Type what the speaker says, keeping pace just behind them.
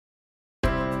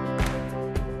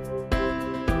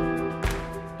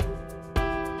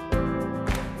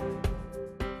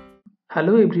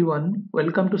Hello everyone,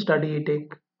 welcome to Study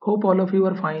EETech. Hope all of you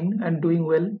are fine and doing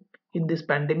well in this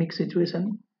pandemic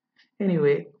situation.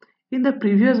 Anyway, in the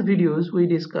previous videos we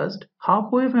discussed half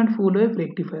wave and full wave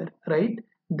rectifier, right?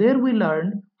 There we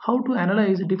learned how to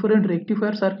analyze different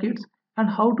rectifier circuits and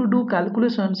how to do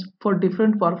calculations for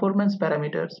different performance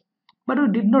parameters. But we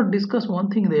did not discuss one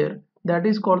thing there, that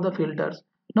is called the filters.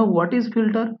 Now what is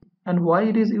filter and why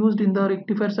it is used in the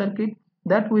rectifier circuit,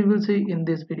 that we will see in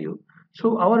this video.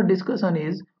 So our discussion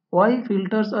is why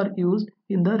filters are used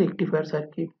in the rectifier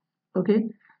circuit. Okay,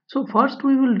 so first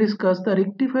we will discuss the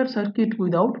rectifier circuit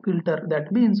without filter.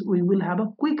 That means we will have a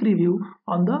quick review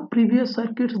on the previous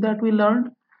circuits that we learned.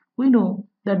 We know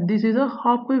that this is a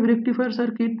half wave rectifier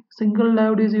circuit, single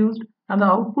diode is used, and the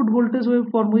output voltage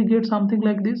waveform we get something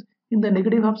like this. In the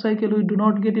negative half cycle we do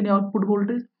not get any output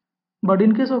voltage, but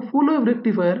in case of full wave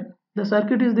rectifier the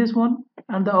circuit is this one,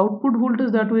 and the output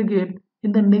voltage that we get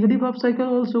in the negative half cycle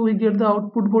also we get the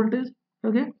output voltage.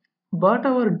 Okay, but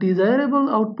our desirable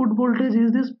output voltage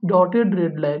is this dotted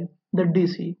red line, the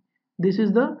DC. This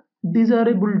is the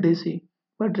desirable DC,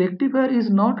 but rectifier is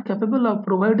not capable of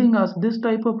providing us this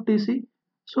type of DC,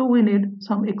 so we need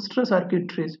some extra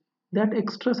circuitries. That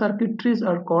extra circuitries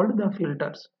are called the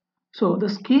filters. So the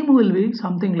scheme will be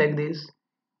something like this.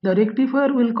 The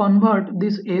rectifier will convert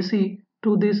this AC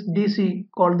to this DC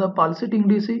called the pulsating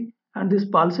DC, and this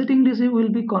pulsating DC will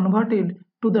be converted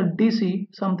to the DC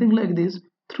something like this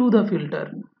through the filter.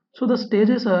 So the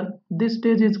stages are, this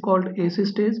stage is called AC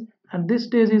stage, and this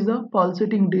stage is the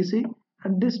pulsating DC,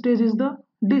 and this stage is the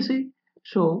DC.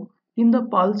 So in the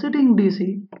pulsating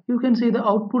DC you can see the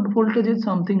output voltage is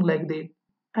something like that,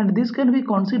 and this can be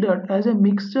considered as a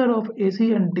mixture of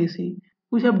AC and DC.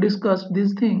 We have discussed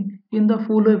this thing in the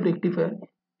full wave rectifier.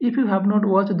 If you have not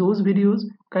watched those videos,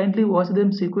 kindly watch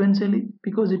them sequentially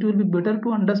because it will be better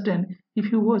to understand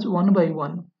if you watch one by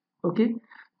one. Okay,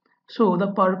 so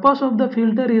the purpose of the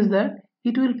filter is that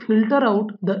it will filter out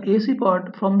the AC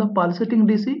part from the pulsating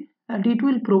DC and it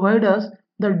will provide us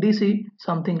the DC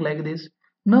something like this.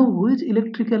 Now which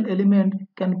electrical element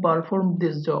can perform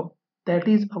this job? That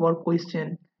is our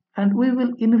question, and we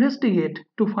will investigate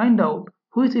to find out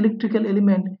which electrical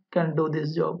element can do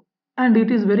this job. And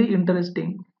it is very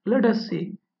interesting. Let us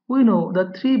see. We know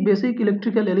the three basic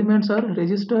electrical elements are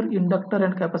resistor, inductor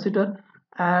and capacitor,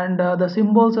 and the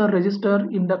symbols are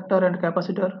resistor, inductor and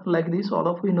capacitor, like this all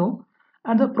of we know.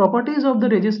 And the properties of the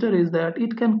resistor is that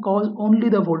it can cause only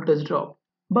the voltage drop,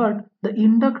 but the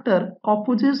inductor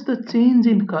opposes the change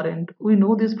in current. We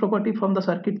know this property from the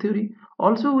circuit theory.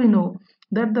 Also we know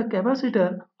that the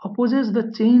capacitor opposes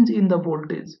the change in the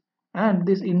voltage, and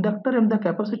this inductor and the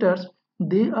capacitors,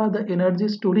 they are the energy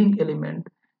storing element.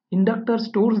 Inductor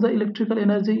stores the electrical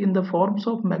energy in the forms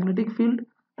of magnetic field,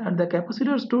 and the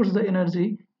capacitor stores the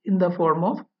energy in the form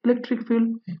of electric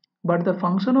field. But the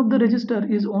function of the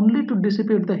resistor is only to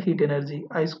dissipate the heat energy,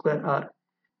 I square R.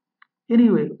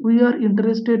 Anyway, we are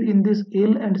interested in this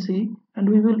L and C, and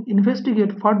we will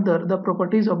investigate further the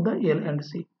properties of the L and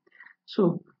C.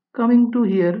 So coming to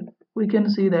here, we can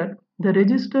see that the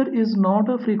resistor is not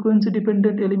a frequency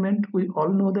dependent element, we all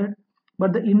know that,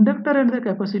 but the inductor and the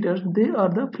capacitors, they are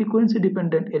the frequency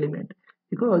dependent element,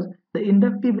 because the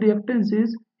inductive reactance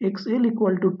is XL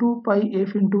equal to 2 pi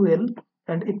F into L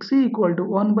and XC equal to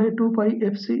 1 by 2 pi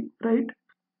FC, right?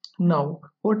 Now,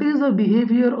 what is the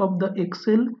behavior of the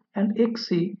XL and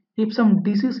XC if some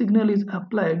DC signal is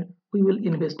applied? We will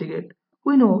investigate.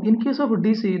 We know in case of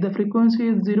DC the frequency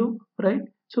is 0, right?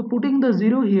 So putting the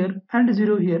 0 here and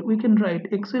 0 here, we can write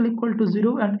XL equal to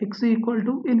 0 and XC equal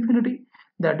to infinity.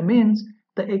 That means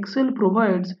the XL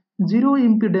provides 0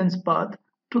 impedance path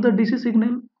to the DC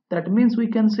signal. That means we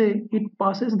can say it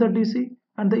passes the DC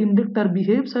and the inductor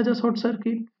behaves as a short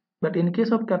circuit. But in case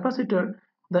of capacitor,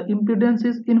 the impedance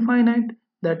is infinite.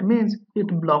 That means it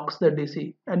blocks the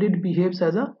DC and it behaves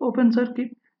as an open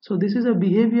circuit. So this is a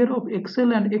behavior of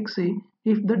XL and XC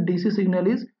if the DC signal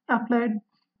is applied.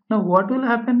 Now what will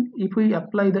happen if we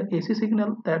apply the AC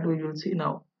signal? That we will see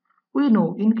now. We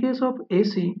know in case of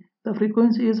AC the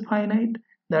frequency is finite.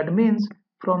 That means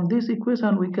from this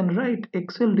equation we can write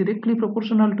XL directly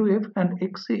proportional to F and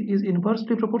XC is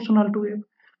inversely proportional to F.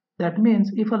 That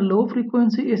means if a low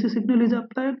frequency AC signal is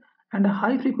applied and a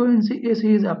high frequency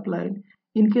AC is applied,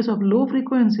 in case of low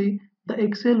frequency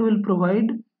the XL will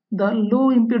provide the low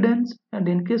impedance, and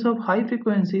in case of high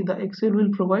frequency the XL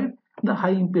will provide the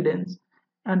high impedance,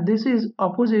 and this is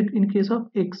opposite in case of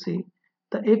XC.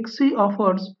 The XC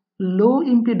offers low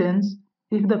impedance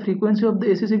if the frequency of the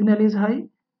AC signal is high,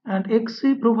 and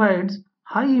XC provides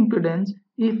high impedance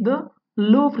if the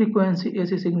low frequency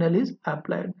AC signal is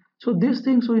applied. So these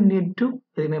things we need to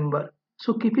remember.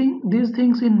 So keeping these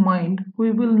things in mind,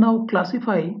 we will now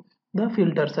classify the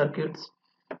filter circuits.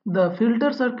 The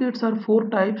filter circuits are four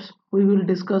types we will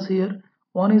discuss here.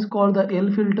 One is called the L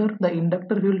filter, the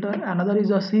inductor filter, another is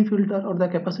a C filter or the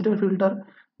capacitor filter,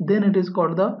 then it is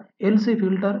called the LC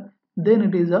filter, then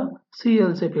it is a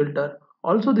CLC filter.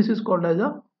 Also this is called as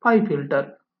a pi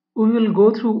filter. We will go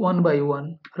through one by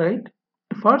one, right?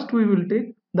 First we will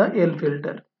take the L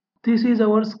filter. This is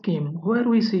our scheme where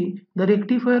we see the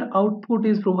rectifier output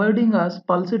is providing us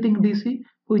pulsating DC,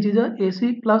 which is a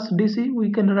AC plus DC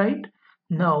we can write.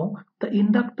 Now the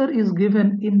inductor is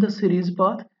given in the series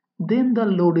path, then the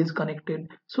load is connected.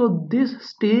 So this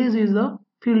stage is the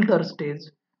filter stage.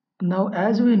 Now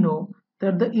as we know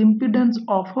that the impedance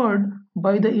offered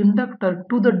by the inductor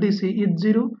to the DC is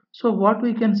 0. So what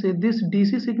we can say, this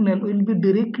DC signal will be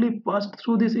directly passed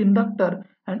through this inductor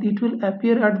and it will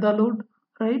appear at the load,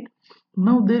 right?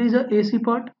 Now there is a AC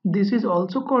part. This is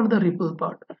also called the ripple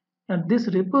part, and this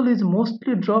ripple is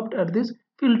mostly dropped at this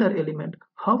filter element.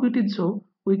 How it is so,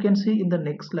 we can see in the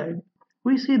next slide.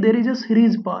 We see there is a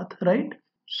series path, right?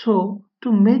 So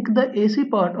to make the AC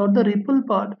part or the ripple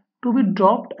part to be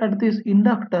dropped at this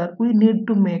inductor, we need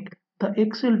to make the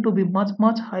XL to be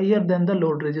much higher than the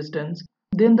load resistance.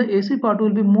 Then the AC part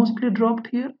will be mostly dropped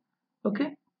here.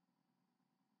 Okay.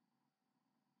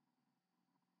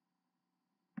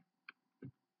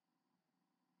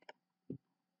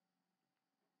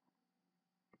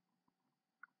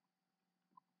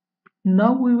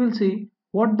 Now we will see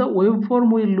what the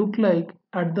waveform will look like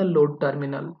at the load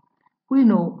terminal. We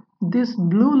know this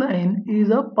blue line is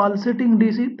a pulsating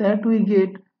DC that we get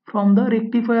from the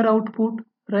rectifier output,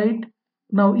 right?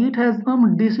 Now it has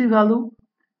some DC value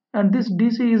and this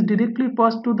DC is directly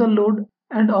passed to the load,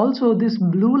 and also this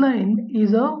blue line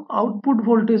is a output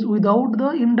voltage without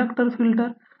the inductor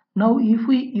filter. Now if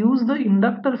we use the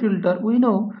inductor filter, we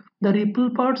know the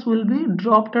ripple parts will be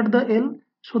dropped at the L,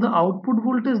 so the output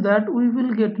voltage that we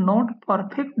will get not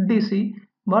perfect DC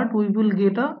but we will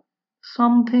get a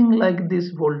something like this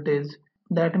voltage.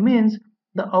 That means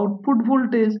the output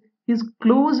voltage is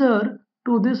closer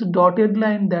to this dotted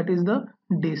line, that is the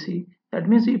DC. That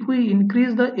means if we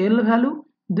increase the L value,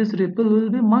 this ripple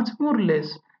will be much more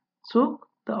less. So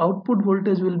the output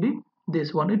voltage will be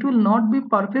this one. It will not be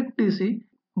perfect DC,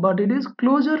 but it is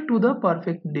closer to the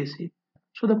perfect DC.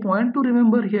 So the point to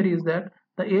remember here is that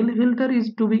the L filter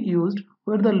is to be used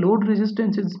where the load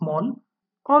resistance is small,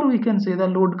 or we can say the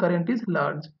load current is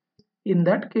large. In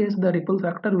that case, the ripple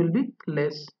factor will be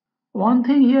less. One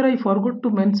thing here I forgot to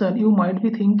mention, you might be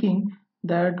thinking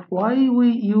that why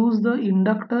we use the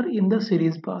inductor in the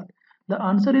series path. The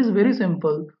answer is very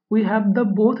simple. We have the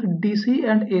both DC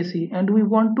and AC and we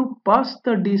want to pass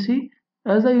the DC,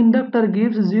 as the inductor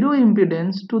gives zero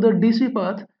impedance to the DC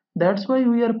path. That's why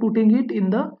we are putting it in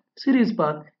the series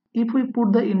path. If we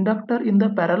put the inductor in the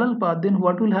parallel path, then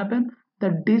what will happen?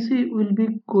 The DC will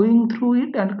be going through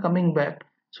it and coming back.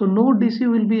 So no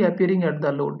DC will be appearing at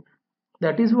the load.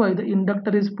 That is why the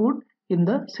inductor is put in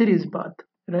the series path,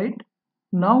 right?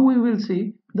 Now we will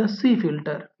see the C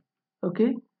filter.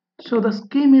 Okay, so the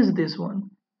scheme is this one.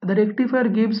 The rectifier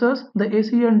gives us the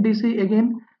AC and DC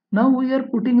again. Now we are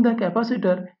putting the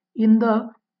capacitor in the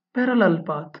parallel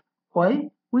path. Why?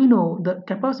 We know the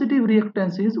capacitive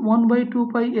reactance is 1 by 2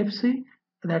 pi Fc.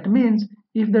 That means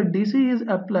if the DC is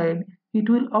applied, it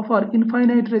will offer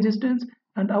infinite resistance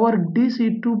and our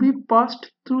DC to be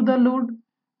passed through the load.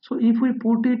 So if we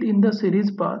put it in the series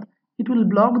path, it will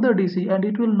block the DC and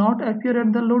it will not appear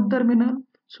at the load terminal.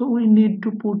 So we need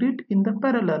to put it in the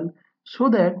parallel so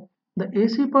that the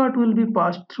AC part will be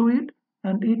passed through it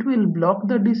and it will block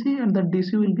the DC and the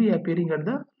DC will be appearing at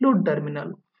the load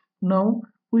terminal. Now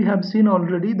we have seen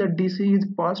already that DC is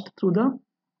passed through the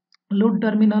load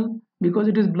terminal because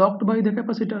it is blocked by the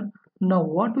capacitor. Now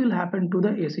what will happen to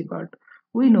the AC part?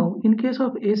 We know in case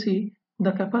of AC,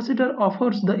 the capacitor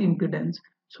offers the impedance.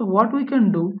 So what we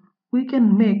can do, we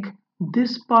can make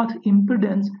this path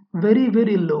impedance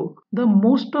very low, the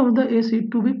most of the AC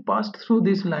to be passed through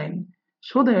this line,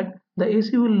 so that the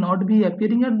AC will not be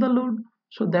appearing at the load.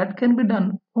 So that can be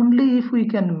done only if we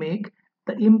can make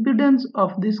the impedance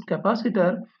of this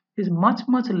capacitor is much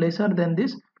lesser than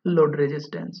this load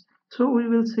resistance. So we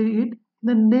will see it in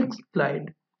the next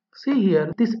slide. See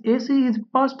here, this AC is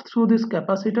passed through this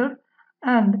capacitor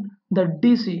and the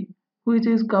DC which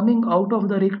is coming out of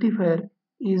the rectifier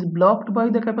is blocked by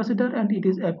the capacitor and it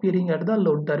is appearing at the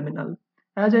load terminal.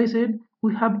 As I said,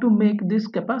 we have to make this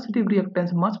capacitive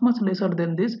reactance much lesser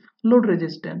than this load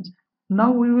resistance.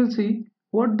 Now we will see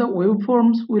what the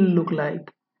waveforms will look like.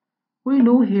 We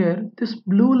know here this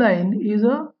blue line is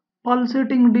a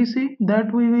pulsating DC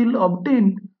that we will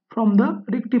obtain from the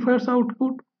rectifier's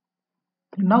output.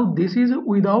 Now this is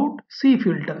without C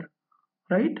filter,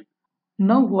 right?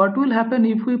 Now what will happen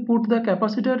if we put the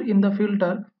capacitor in the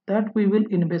filter, that we will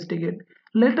investigate.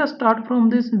 Let us start from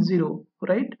this 0,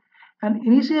 right? And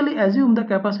initially assume the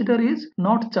capacitor is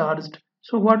not charged.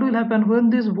 So what will happen when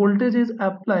this voltage is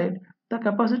applied, the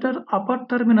capacitor upper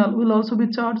terminal will also be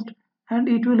charged and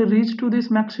it will reach to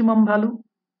this maximum value,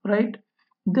 right?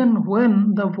 Then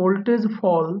when the voltage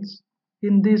falls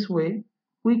in this way,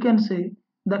 we can say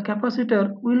the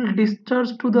capacitor will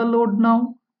discharge to the load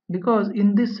now, because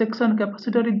in this section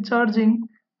capacitor is charging,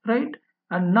 right?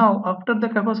 And now after the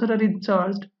capacitor is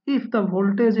charged, if the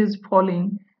voltage is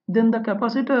falling, then the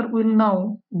capacitor will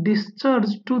now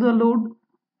discharge to the load,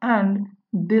 and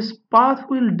this path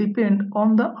will depend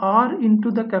on the R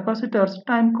into the capacitor's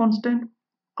time constant.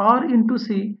 R into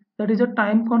C, that is a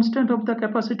time constant of the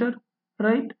capacitor,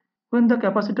 right? When the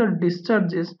capacitor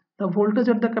discharges, the voltage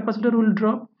at the capacitor will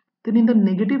drop. Then in the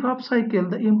negative half cycle,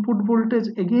 the input voltage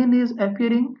again is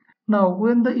appearing. Now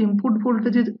when the input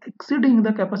voltage is exceeding the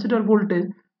capacitor voltage,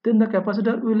 then the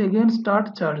capacitor will again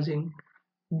start charging.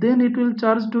 Then it will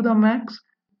charge to the max,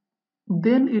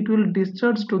 then it will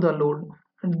discharge to the load,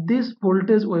 and this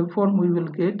voltage waveform we will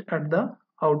get at the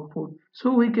output.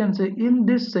 So we can say in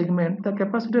this segment the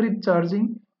capacitor is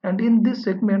charging, and in this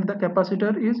segment the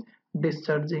capacitor is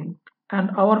discharging, and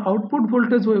our output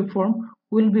voltage waveform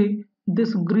will be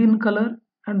this green color,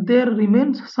 and there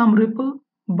remains some ripple.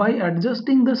 By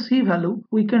adjusting the C value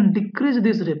we can decrease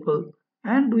this ripple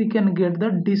and we can get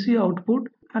the DC output,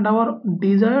 and our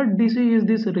desired DC is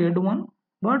this red one,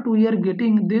 but we are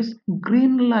getting this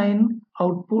green line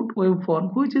output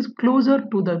waveform which is closer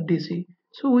to the DC.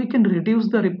 So we can reduce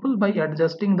the ripple by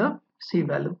adjusting the C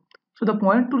value. So the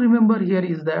point to remember here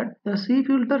is that the C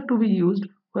filter to be used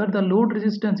where the load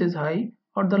resistance is high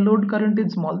or the load current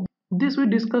is small. This we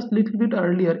discussed little bit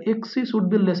earlier. XC should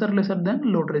be lesser than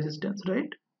load resistance, right?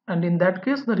 And in that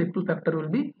case the ripple factor will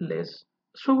be less.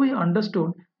 So we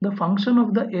understood the function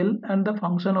of the L and the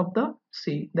function of the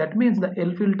C. That means the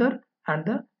L filter and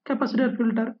the capacitor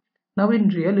filter. Now in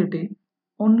reality,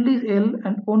 only L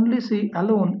and only C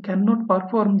alone cannot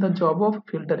perform the job of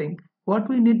filtering. What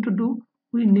we need to do?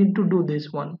 We need to do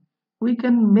this one. We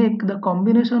can make the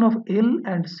combination of L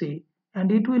and C, and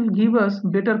it will give us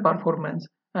better performance,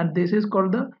 and this is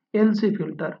called the LC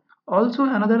filter. Also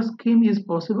another scheme is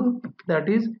possible, that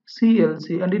is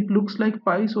CLC, and it looks like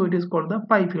pi, so it is called the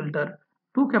pi filter.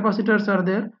 Two capacitors are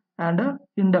there and a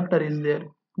inductor is there.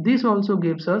 This also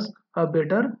gives us a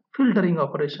better filtering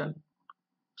operation.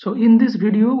 So in this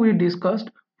video we discussed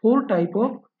 4 type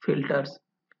of filters.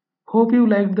 Hope you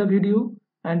liked the video,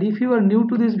 and if you are new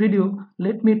to this video,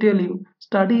 let me tell you,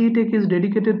 Study EETech is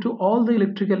dedicated to all the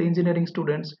electrical engineering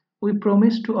students. We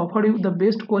promise to offer you the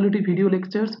best quality video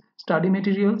lectures, study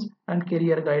materials and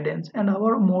career guidance, and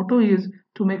our motto is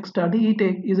to make Study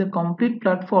EETech is a complete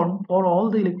platform for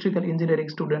all the electrical engineering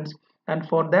students, and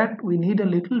for that we need a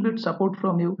little bit support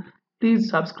from you. Please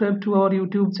subscribe to our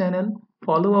YouTube channel,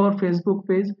 follow our Facebook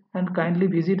page and kindly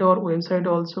visit our website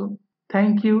also.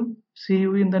 Thank you. See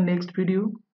you in the next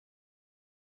video.